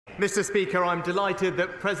Mr. Speaker, I'm delighted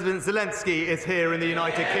that President Zelensky is here in the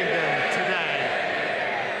United Kingdom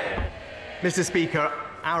today. Mr. Speaker,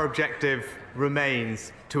 our objective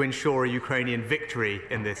remains to ensure a Ukrainian victory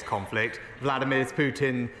in this conflict. Vladimir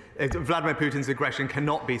Putin's aggression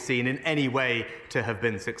cannot be seen in any way to have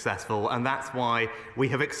been successful, and that's why we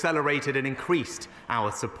have accelerated and increased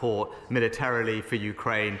our support militarily for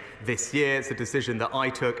Ukraine this year. It's a decision that I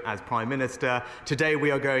took as Prime Minister. Today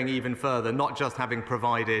we are going even further, not just having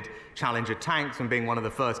provided Challenger tanks and being one of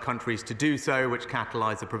the first countries to do so, which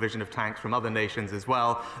catalysed the provision of tanks from other nations as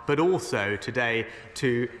well, but also today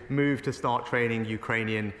to move to start training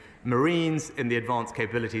Ukrainian Marines in the advanced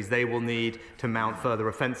capabilities they will need to mount further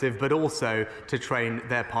offensive, but also to train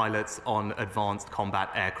their pilots on advanced combat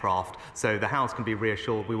aircraft. So the House can be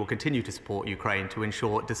reassured we will continue to support Ukraine to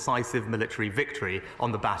ensure decisive military victory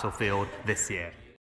on the battlefield this year.